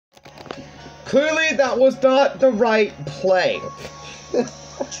Clearly, that was not the right play.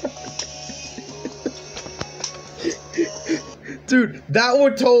 Dude, that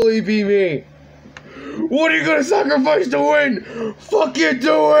would totally be me. What are you gonna sacrifice to win? Fucking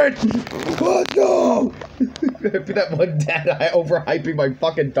do it! What no? That one dad overhyping my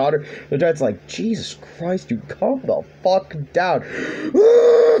fucking daughter. The dad's like, Jesus Christ, dude, calm the fuck down.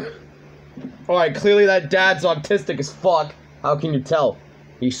 Alright, clearly that dad's autistic as fuck. How can you tell?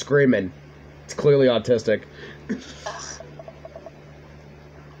 He's screaming. It's clearly autistic.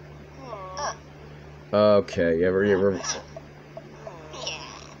 Okay, yeah, we're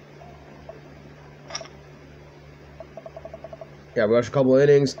yeah, we watched a couple of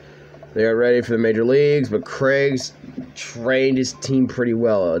innings. They are ready for the major leagues, but Craig's trained his team pretty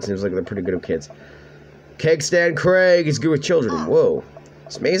well. It seems like they're pretty good with kids. Cake stand Craig is good with children. Whoa.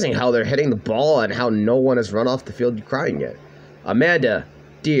 It's amazing how they're hitting the ball and how no one has run off the field crying yet. Amanda,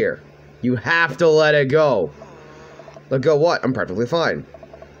 dear, you have to let it go. Let go what? I'm perfectly fine.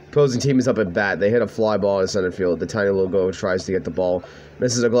 Opposing team is up at bat. They hit a fly ball in center field. The tiny little girl tries to get the ball.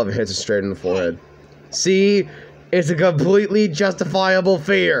 Misses a glove and hits it straight in the forehead. See? It's a completely justifiable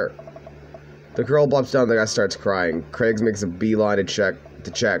fear. The girl bumps down. The guy starts crying. Craig makes a beeline to check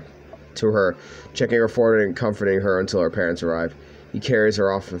to her, checking her forehead and comforting her until her parents arrive. He carries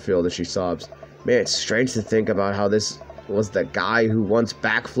her off the field as she sobs. Man, it's strange to think about how this was the guy who once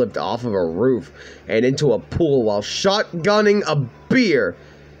backflipped off of a roof and into a pool while shotgunning a beer.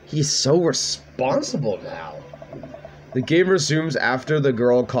 He's so responsible now. The game resumes after the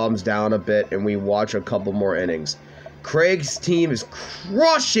girl calms down a bit and we watch a couple more innings. Craig's team is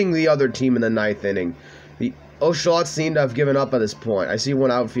crushing the other team in the 9th inning. The Ocelots seem to have given up at this point. I see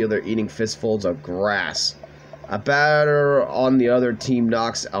one outfielder eating fistfuls of grass. A batter on the other team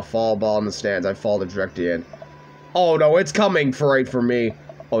knocks a foul ball in the stands. I fall directly in. Oh no, it's coming right for me.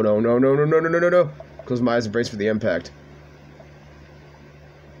 Oh no, no, no, no, no, no, no, no, no. Close my eyes and brace for the impact.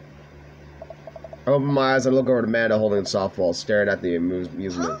 I open my eyes and look over at Amanda holding the softball, staring at the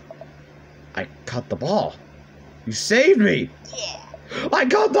amusement. I caught the ball. You saved me! Yeah. I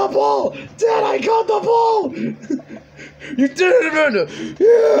caught the ball! Dad, I caught the ball! You did it, Amanda!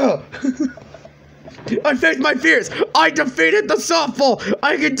 Yeah! I faced my fears! I defeated the softball!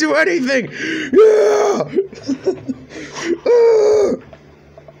 I can do anything! Yeah!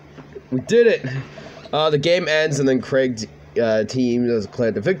 We did it! The game ends and then Craig's team does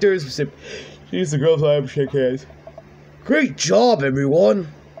declare the victors. Use the girls' eye and shake hands. Great job, everyone!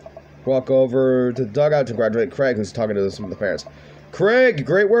 Walk over to the dugout to congratulate Craig, who's talking to some of the parents. Craig,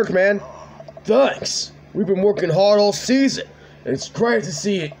 great work, man. Thanks. We've been working hard all season, and it's great to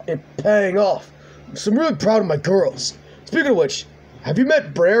see it paying off. So I'm really proud of my girls. Speaking of which, have you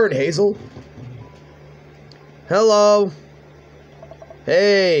met Brer and Hazel? Hello.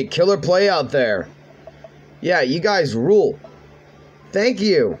 Hey, killer play out there. Yeah, you guys rule. Thank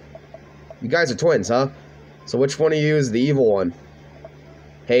you. You guys are twins, huh? So which one of you is the evil one?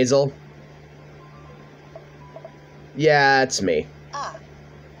 Hazel? Yeah, it's me.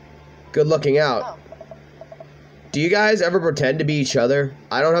 Good looking out. Do you guys ever pretend to be each other?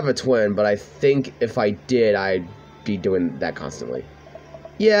 I don't have a twin, but I think if I did, I'd be doing that constantly.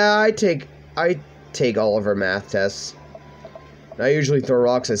 Yeah, I take all of her math tests. I usually throw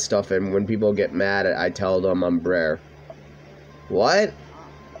rocks at stuff, and when people get mad, I tell them I'm Brer. What?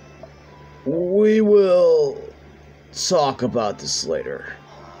 We will talk about this later.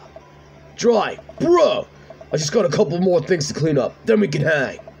 Dry, bro! I just got a couple more things to clean up, then we can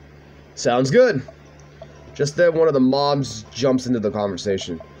hang. Sounds good. Just then, one of the moms jumps into the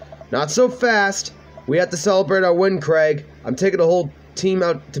conversation. Not so fast. We have to celebrate our win, Craig. I'm taking the whole team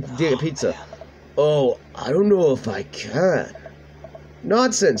out to get a pizza. Oh, I don't know if I can.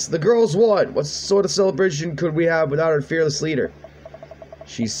 Nonsense. The girls won. What sort of celebration could we have without our fearless leader?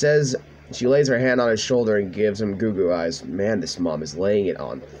 She says. She lays her hand on his shoulder and gives him Goooooo eyes. Man, this mom is laying it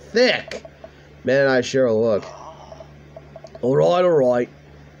on thick. Man and I share a look. Alright, alright.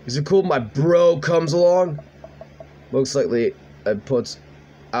 Is it cool if my bro comes along? Looks slightly puts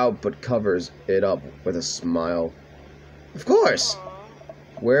out but covers it up with a smile. Of course.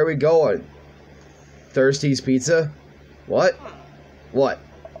 Where are we going? Thirsty's Pizza? What? What?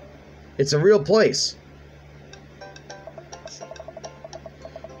 It's a real place.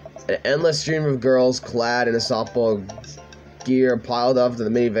 An endless stream of girls clad in a softball gear piled up to the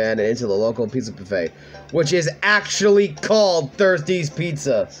minivan and into the local pizza buffet, which is actually called Thirsty's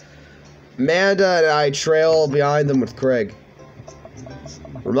Pizza. Amanda and I trail behind them with Craig.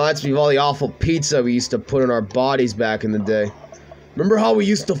 Reminds me of all the awful pizza we used to put in our bodies back in the day. Remember how we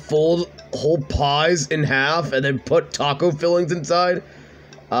used to fold whole pies in half and then put taco fillings inside?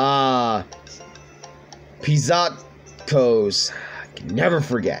 Ah, Pizzatcos. I can never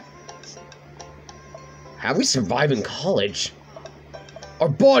forget. How we survive in college? Our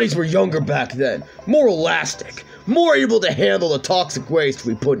bodies were younger back then, more elastic, more able to handle the toxic waste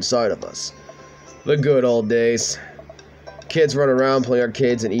we put inside of us. The good old days. Kids run around playing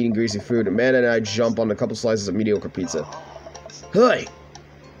arcades and eating greasy food. Amanda and I jump on a couple slices of mediocre pizza. Hey!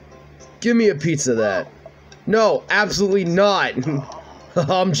 Give me a pizza of that. No, absolutely not.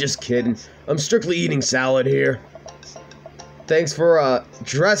 I'm just kidding. I'm strictly eating salad here. Thanks for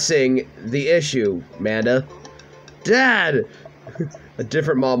addressing the issue, Amanda. Dad! A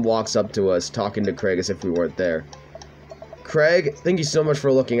different mom walks up to us, talking to Craig as if we weren't there. Craig, thank you so much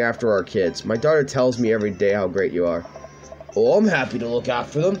for looking after our kids. My daughter tells me every day how great you are. Oh, I'm happy to look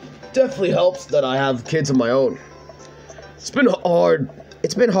after them. Definitely helps that I have kids of my own. It's been hard.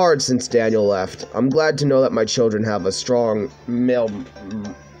 It's been hard since Daniel left. I'm glad to know that my children have a strong male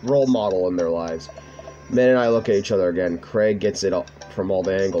role model in their lives. Man and I look at each other again. Craig gets it from all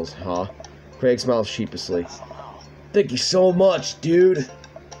the angles, huh? Craig smiles sheepishly. Thank you so much, dude.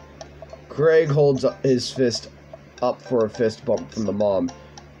 Craig holds his fist up for a fist bump from the mom,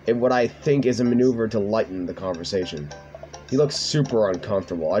 in what I think is a maneuver to lighten the conversation. He looks super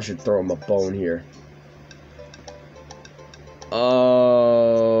uncomfortable. I should throw him a bone here.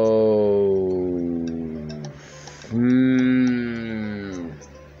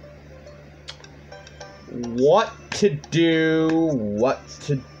 What to do?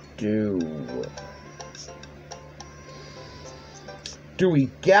 Do we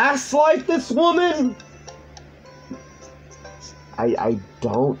gaslight this woman? I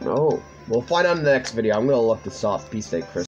don't know. We'll find out in the next video. I'm gonna look this up. Peace, stay Chris.